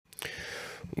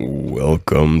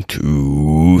Welcome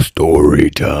to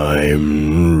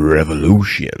Storytime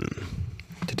Revolution.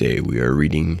 Today we are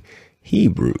reading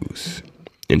Hebrews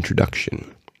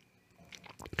Introduction.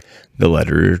 The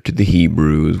letter to the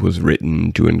Hebrews was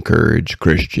written to encourage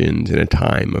Christians in a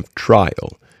time of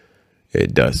trial.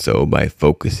 It does so by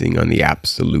focusing on the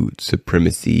absolute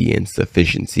supremacy and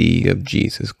sufficiency of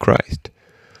Jesus Christ.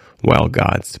 While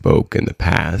God spoke in the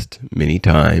past many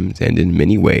times and in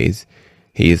many ways,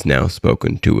 He has now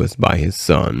spoken to us by His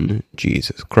Son,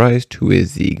 Jesus Christ, who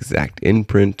is the exact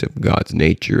imprint of God's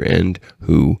nature and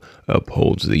who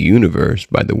upholds the universe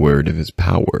by the word of His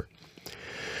power.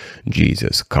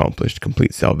 Jesus accomplished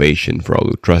complete salvation for all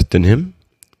who trust in Him.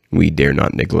 We dare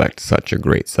not neglect such a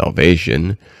great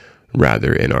salvation.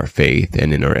 Rather, in our faith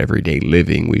and in our everyday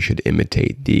living, we should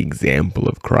imitate the example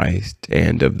of Christ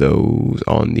and of those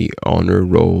on the honor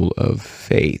roll of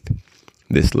faith.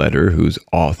 This letter, whose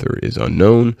author is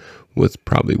unknown, was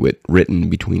probably written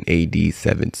between AD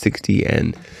 760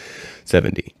 and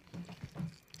 70.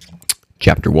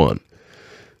 Chapter 1.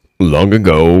 Long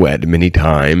ago, at many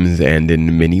times and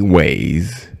in many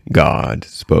ways, God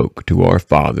spoke to our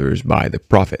fathers by the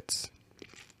prophets.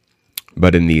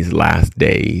 But in these last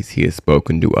days He has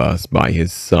spoken to us by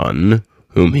His Son,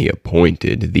 whom He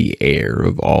appointed the heir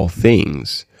of all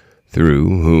things, through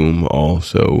whom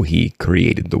also He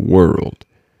created the world.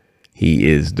 He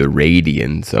is the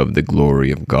radiance of the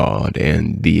glory of God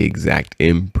and the exact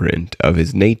imprint of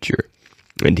His nature,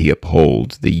 and He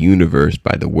upholds the universe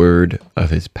by the word of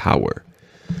His power.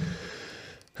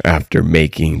 After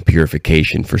making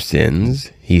purification for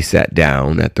sins, He sat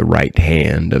down at the right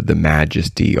hand of the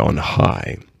Majesty on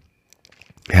high,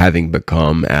 having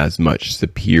become as much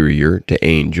superior to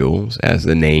angels as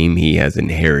the name He has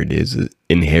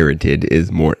inherited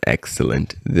is more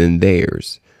excellent than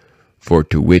theirs. For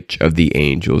to which of the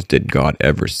angels did God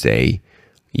ever say,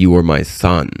 "You are my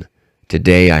Son,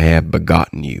 today I have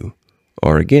begotten you"?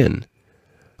 Or again,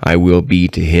 "I will be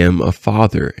to him a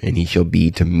father, and he shall be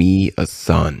to me a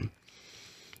son"?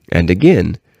 And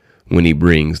again, when He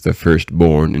brings the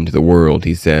firstborn into the world,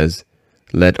 He says,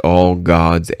 "Let all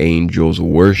God's angels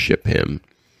worship Him."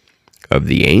 Of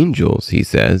the angels, He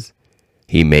says,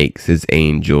 "He makes His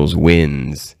angels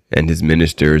winds, and His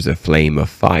ministers a flame of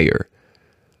fire."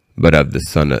 But of the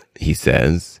Son, He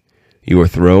says, "Your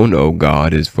throne, O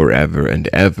God, is forever and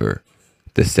ever.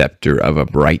 The scepter of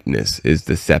uprightness is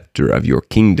the scepter of your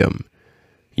kingdom.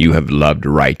 You have loved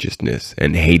righteousness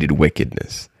and hated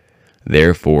wickedness.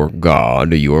 Therefore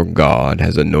God, your God,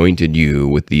 has anointed you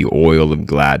with the oil of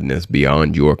gladness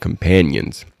beyond your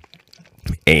companions.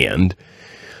 And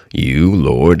you,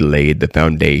 Lord, laid the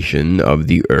foundation of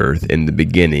the earth in the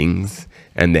beginnings,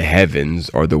 and the heavens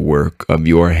are the work of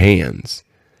your hands.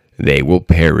 They will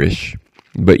perish,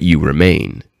 but you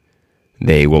remain.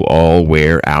 They will all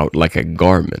wear out like a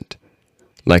garment.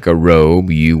 Like a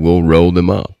robe you will roll them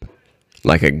up.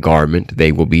 Like a garment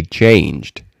they will be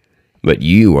changed. But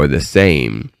you are the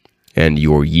same, and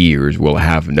your years will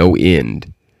have no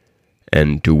end.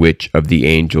 And to which of the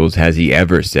angels has He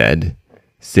ever said,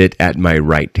 "Sit at my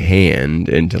right hand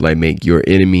until I make your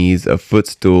enemies a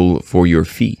footstool for your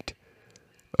feet"?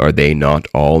 Are they not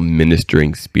all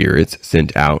ministering spirits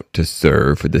sent out to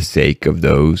serve for the sake of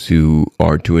those who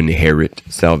are to inherit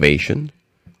salvation?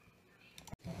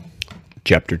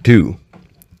 Chapter 2.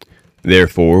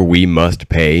 Therefore we must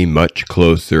pay much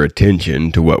closer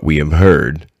attention to what we have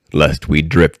heard, lest we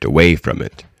drift away from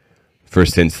it. For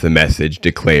since the message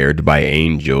declared by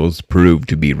angels proved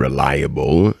to be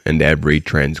reliable, and every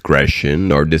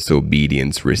transgression or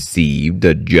disobedience received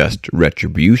a just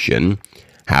retribution,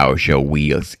 how shall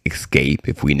we escape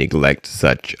if we neglect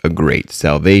such a great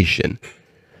salvation?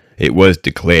 It was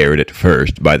declared at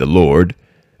first by the Lord,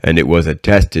 and it was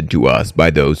attested to us by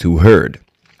those who heard,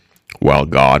 while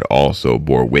God also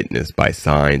bore witness by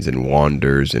signs and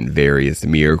wonders and various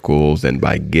miracles and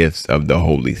by gifts of the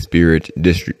Holy Spirit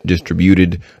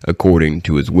distributed according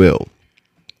to His will.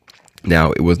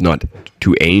 Now it was not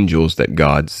to angels that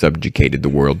God subjugated the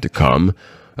world to come,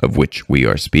 of which we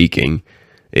are speaking.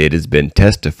 It has been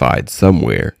testified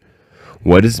somewhere,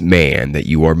 "What is man that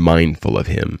you are mindful of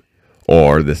him,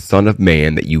 or the Son of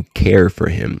Man that you care for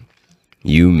him?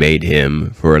 You made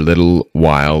him for a little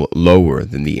while lower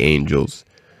than the angels.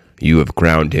 You have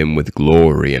crowned him with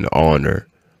glory and honor,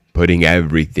 putting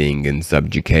everything in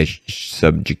subjection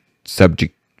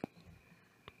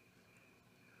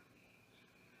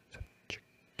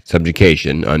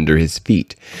under His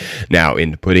feet. Now,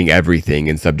 in putting everything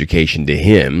in subjugation to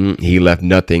Him, He left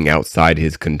nothing outside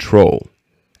His control.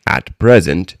 At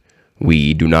present,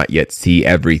 we do not yet see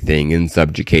everything in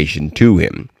subjugation to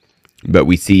Him. But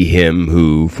we see him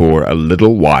who for a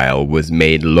little while was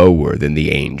made lower than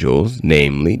the angels,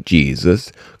 namely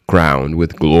Jesus, crowned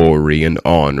with glory and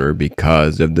honor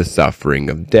because of the suffering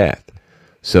of death,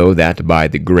 so that by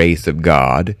the grace of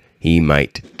God he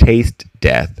might taste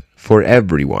death for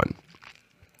everyone.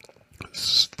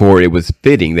 For it was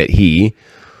fitting that he,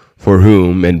 for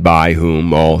whom and by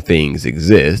whom all things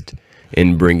exist,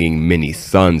 in bringing many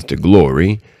sons to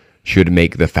glory, should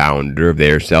make the founder of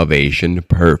their salvation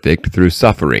perfect through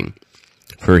suffering.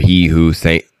 For he who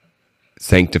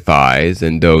sanctifies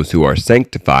and those who are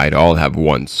sanctified all have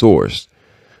one source.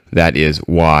 That is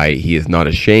why he is not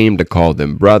ashamed to call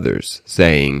them brothers,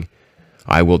 saying,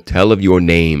 I will tell of your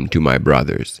name to my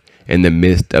brothers. In the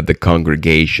midst of the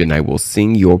congregation I will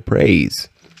sing your praise.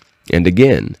 And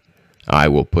again, I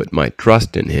will put my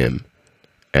trust in him.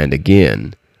 And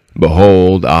again,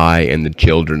 behold, I and the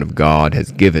children of God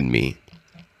has given me.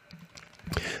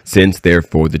 Since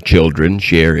therefore the children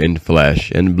share in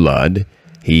flesh and blood,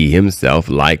 he himself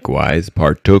likewise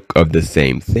partook of the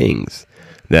same things,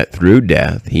 that through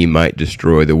death he might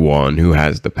destroy the one who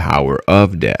has the power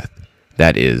of death,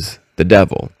 that is, the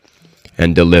devil,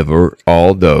 and deliver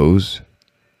all those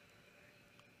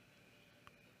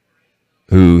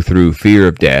who through fear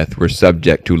of death were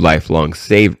subject to lifelong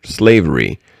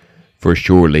slavery. For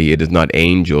surely it is not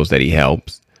angels that he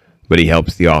helps, but he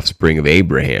helps the offspring of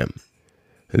Abraham.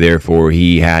 Therefore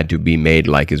he had to be made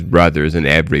like his brothers in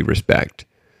every respect,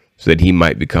 so that he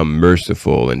might become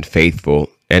merciful and faithful,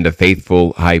 and a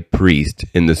faithful high priest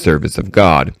in the service of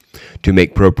God, to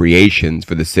make propitiations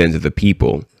for the sins of the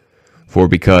people. For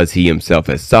because he himself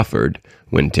has suffered,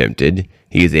 when tempted,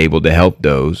 he is able to help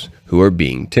those who are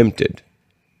being tempted.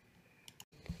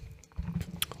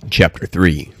 Chapter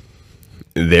 3.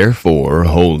 Therefore,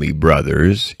 holy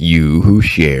brothers, you who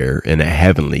share in a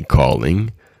heavenly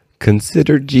calling,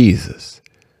 consider Jesus,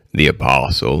 the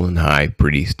apostle and high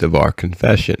priest of our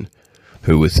confession,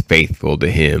 who was faithful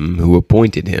to him who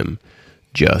appointed him,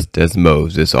 just as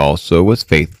Moses also was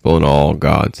faithful in all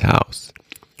God's house.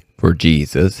 For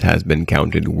Jesus has been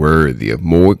counted worthy of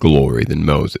more glory than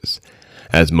Moses,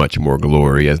 as much more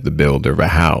glory as the builder of a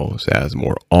house, as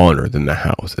more honor than the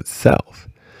house itself.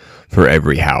 For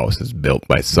every house is built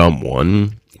by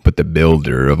someone, but the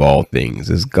builder of all things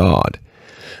is God.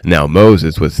 Now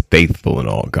Moses was faithful in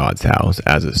all God's house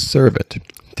as a servant,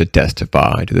 to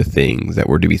testify to the things that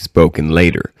were to be spoken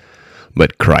later.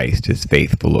 But Christ is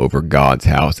faithful over God's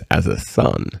house as a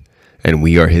son, and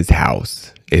we are his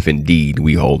house, if indeed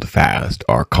we hold fast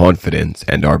our confidence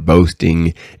and our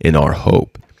boasting in our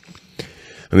hope.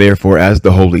 Therefore, as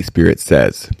the Holy Spirit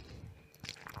says,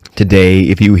 Today,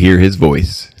 if you hear his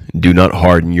voice, do not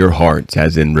harden your hearts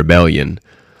as in rebellion,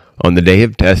 on the day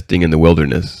of testing in the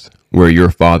wilderness, where your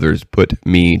fathers put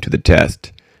me to the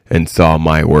test, and saw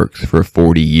my works for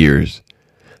 40 years.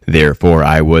 Therefore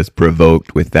I was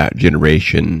provoked with that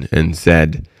generation, and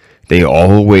said, They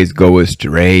always go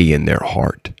astray in their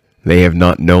heart. They have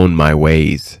not known my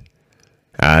ways.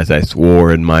 As I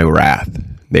swore in my wrath,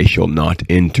 they shall not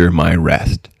enter my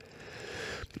rest.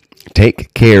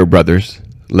 Take care, brothers,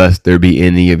 lest there be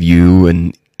any of you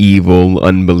an evil,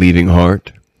 unbelieving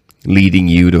heart, leading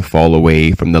you to fall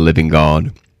away from the living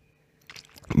God.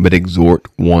 But exhort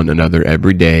one another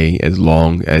every day, as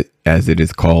long as it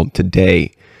is called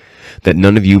today, that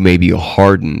none of you may be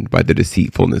hardened by the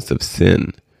deceitfulness of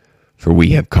sin. For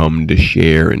we have come to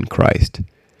share in Christ,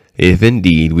 if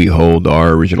indeed we hold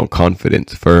our original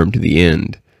confidence firm to the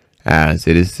end, as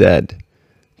it is said,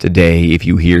 Today, if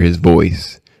you hear his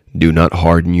voice, do not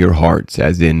harden your hearts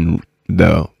as in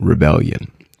the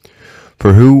rebellion.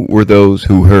 For who were those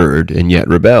who heard and yet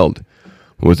rebelled?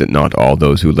 Was it not all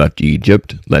those who left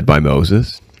Egypt, led by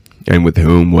Moses? And with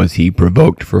whom was he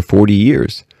provoked for 40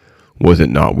 years? Was it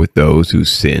not with those who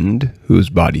sinned, whose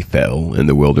body fell in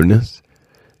the wilderness?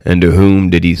 And to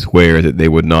whom did he swear that they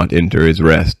would not enter his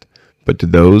rest, but to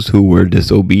those who were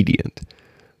disobedient?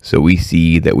 So we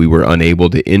see that we were unable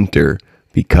to enter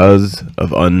because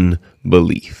of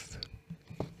unbelief.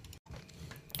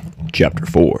 Chapter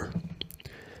 4.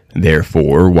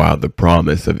 Therefore, while the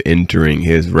promise of entering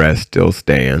his rest still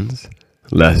stands,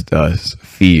 lest us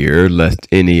fear lest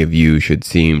any of you should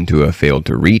seem to have failed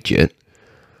to reach it,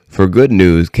 for good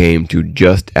news came to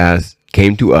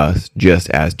us just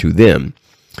as to them,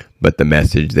 but the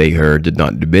message they heard did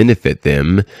not benefit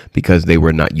them, because they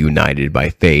were not united by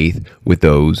faith with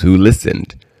those who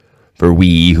listened. For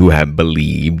we who have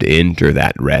believed enter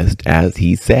that rest, as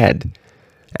he said,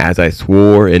 As I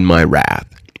swore in my wrath,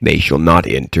 they shall not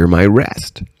enter my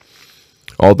rest.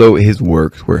 Although his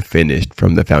works were finished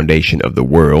from the foundation of the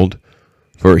world,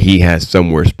 for he has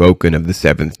somewhere spoken of the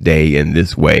seventh day in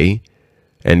this way,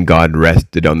 And God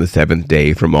rested on the seventh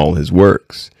day from all his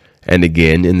works. And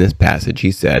again in this passage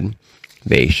he said,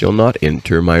 "They shall not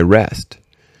enter my rest."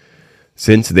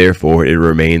 Since therefore it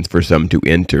remains for some to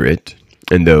enter it,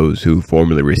 and those who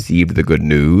formerly received the good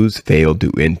news failed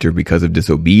to enter because of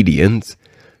disobedience,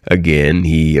 again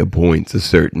he appoints a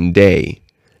certain day,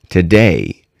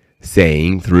 today,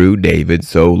 saying through David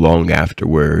so long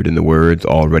afterward in the words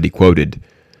already quoted,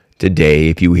 "Today,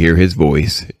 if you hear his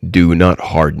voice, do not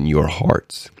harden your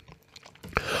hearts."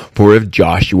 For if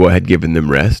Joshua had given them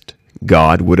rest,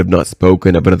 God would have not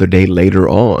spoken of another day later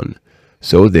on.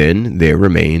 So then there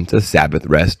remains a Sabbath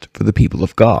rest for the people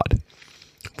of God.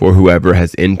 For whoever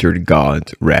has entered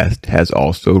God's rest has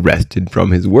also rested from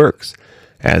his works,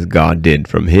 as God did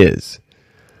from his.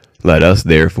 Let us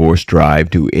therefore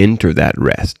strive to enter that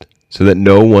rest, so that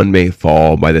no one may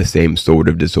fall by the same sort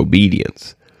of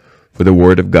disobedience. For the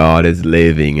word of God is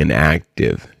living and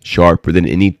active, sharper than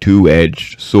any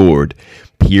two-edged sword,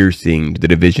 piercing to the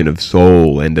division of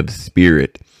soul and of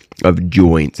spirit, of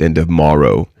joints and of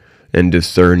marrow, and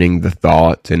discerning the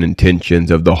thoughts and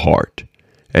intentions of the heart.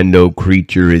 And no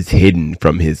creature is hidden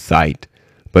from his sight,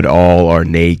 but all are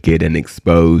naked and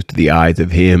exposed to the eyes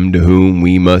of him to whom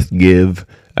we must give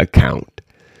account.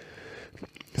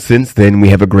 Since then we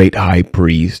have a great high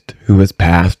priest who has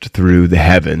passed through the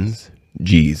heavens,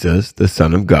 Jesus, the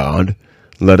Son of God.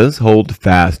 Let us hold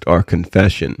fast our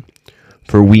confession.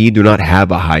 For we do not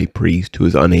have a high priest who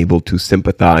is unable to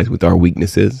sympathize with our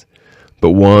weaknesses,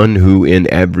 but one who in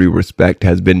every respect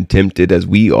has been tempted as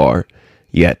we are,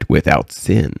 yet without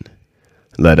sin.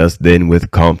 Let us then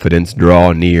with confidence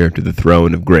draw near to the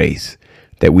throne of grace,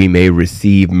 that we may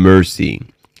receive mercy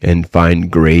and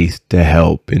find grace to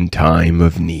help in time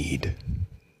of need.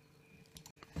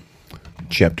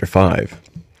 Chapter 5.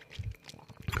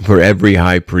 For every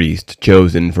high priest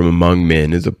chosen from among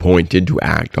men is appointed to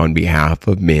act on behalf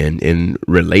of men in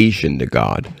relation to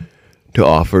God, to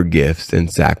offer gifts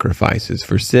and sacrifices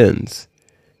for sins.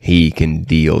 He can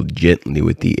deal gently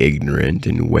with the ignorant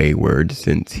and wayward,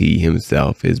 since he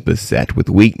himself is beset with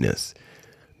weakness.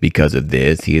 Because of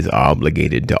this, he is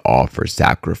obligated to offer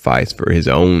sacrifice for his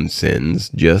own sins,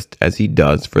 just as he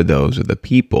does for those of the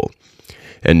people.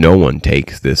 And no one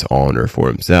takes this honor for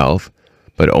himself,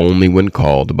 but only when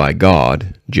called by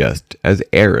God, just as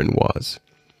Aaron was.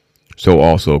 So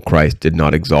also Christ did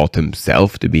not exalt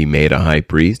himself to be made a high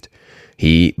priest,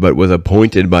 but was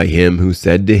appointed by him who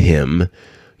said to him,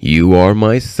 "You are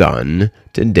my son,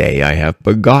 today I have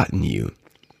begotten you."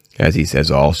 As he says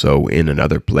also in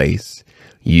another place,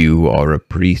 "You are a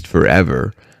priest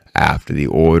forever, after the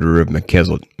order of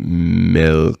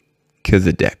Melchizedek."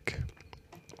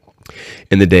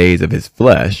 In the days of his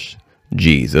flesh,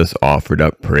 Jesus offered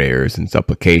up prayers and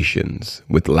supplications,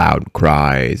 with loud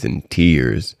cries and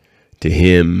tears, to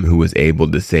him who was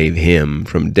able to save him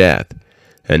from death,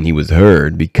 and he was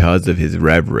heard because of his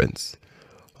reverence.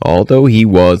 Although he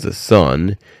was a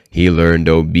son, he learned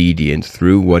obedience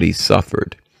through what he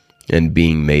suffered, and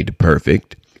being made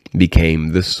perfect,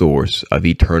 became the source of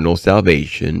eternal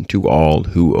salvation to all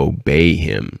who obey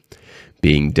him,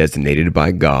 being designated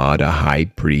by God a high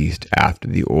priest after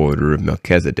the order of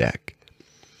Melchizedek.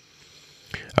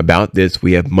 About this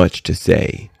we have much to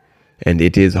say, and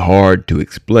it is hard to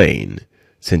explain,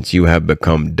 since you have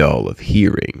become dull of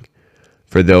hearing.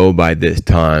 For though by this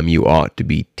time you ought to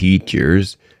be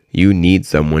teachers, you need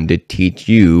someone to teach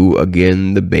you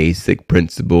again the basic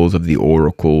principles of the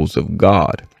oracles of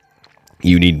God.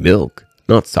 You need milk,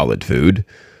 not solid food.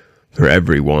 For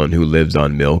everyone who lives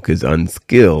on milk is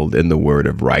unskilled in the word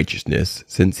of righteousness,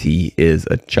 since he is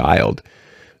a child.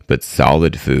 But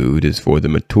solid food is for the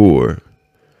mature,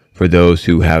 for those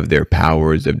who have their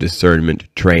powers of discernment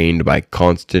trained by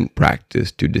constant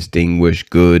practice to distinguish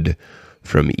good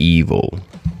from evil.